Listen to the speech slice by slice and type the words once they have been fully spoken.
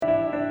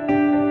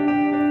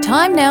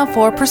Time now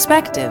for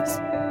Perspectives.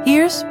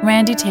 Here's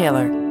Randy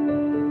Taylor.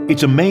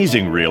 It's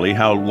amazing, really,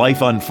 how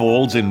life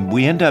unfolds and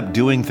we end up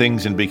doing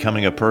things and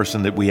becoming a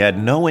person that we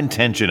had no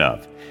intention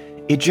of.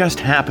 It just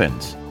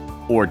happens.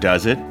 Or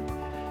does it?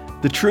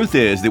 The truth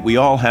is that we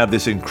all have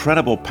this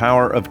incredible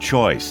power of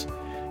choice.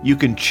 You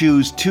can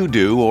choose to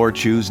do or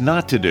choose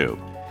not to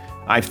do.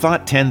 I've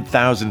thought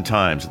 10,000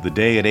 times the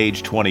day at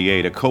age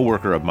 28, a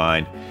coworker of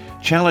mine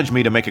challenged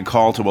me to make a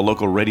call to a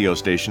local radio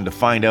station to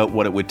find out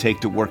what it would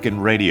take to work in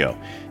radio.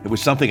 It was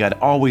something I'd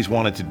always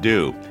wanted to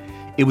do.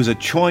 It was a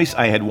choice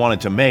I had wanted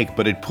to make,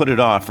 but had put it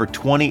off for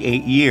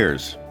 28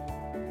 years.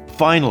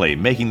 Finally,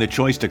 making the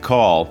choice to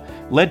call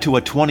led to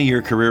a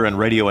 20-year career in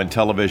radio and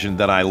television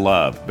that I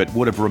love, but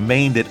would have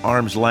remained at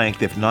arm's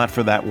length if not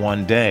for that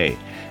one day,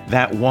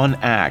 that one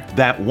act,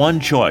 that one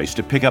choice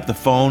to pick up the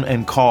phone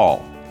and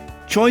call.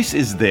 Choice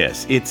is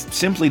this: it's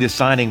simply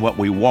deciding what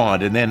we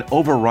want and then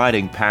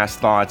overriding past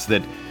thoughts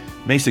that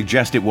may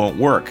suggest it won't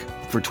work.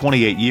 For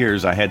 28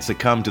 years, I had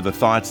succumbed to the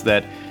thoughts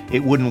that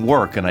it wouldn't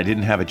work and I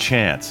didn't have a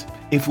chance.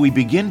 If we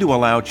begin to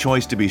allow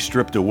choice to be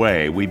stripped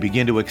away, we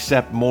begin to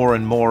accept more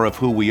and more of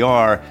who we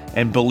are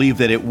and believe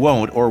that it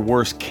won't, or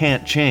worse,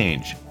 can't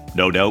change.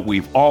 No doubt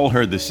we've all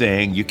heard the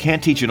saying, you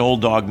can't teach an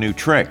old dog new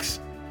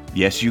tricks.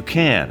 Yes, you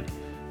can.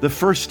 The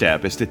first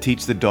step is to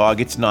teach the dog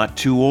it's not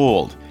too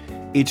old.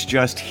 It's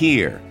just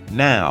here,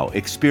 now,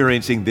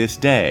 experiencing this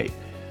day.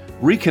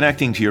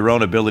 Reconnecting to your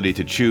own ability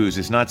to choose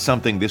is not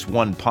something this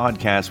one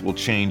podcast will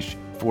change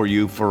for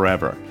you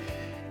forever.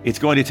 It's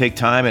going to take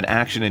time and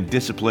action and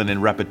discipline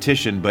and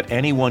repetition, but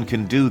anyone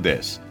can do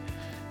this.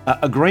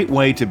 A great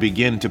way to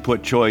begin to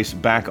put choice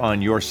back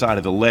on your side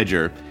of the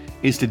ledger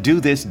is to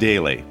do this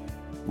daily.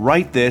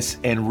 Write this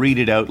and read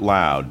it out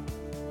loud.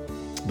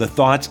 The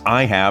thoughts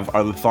I have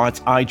are the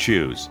thoughts I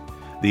choose.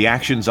 The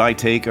actions I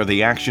take are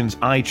the actions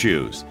I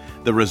choose.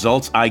 The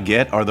results I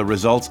get are the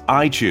results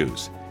I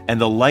choose. And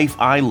the life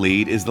I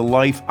lead is the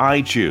life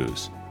I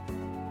choose.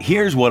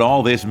 Here's what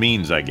all this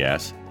means, I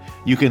guess.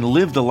 You can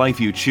live the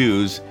life you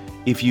choose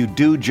if you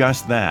do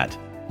just that.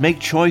 Make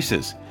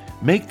choices.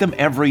 Make them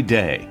every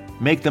day.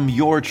 Make them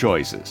your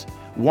choices.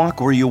 Walk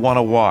where you want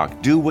to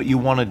walk. Do what you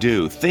want to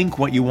do. Think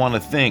what you want to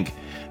think.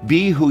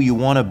 Be who you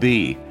want to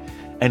be.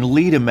 And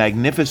lead a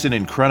magnificent,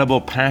 incredible,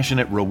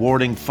 passionate,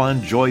 rewarding,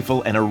 fun,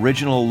 joyful, and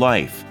original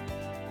life.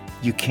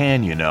 You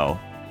can, you know.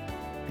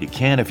 You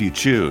can if you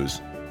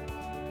choose.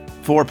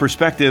 For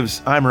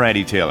Perspectives, I'm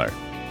Randy Taylor.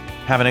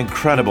 Have an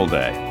incredible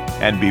day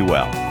and be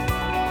well.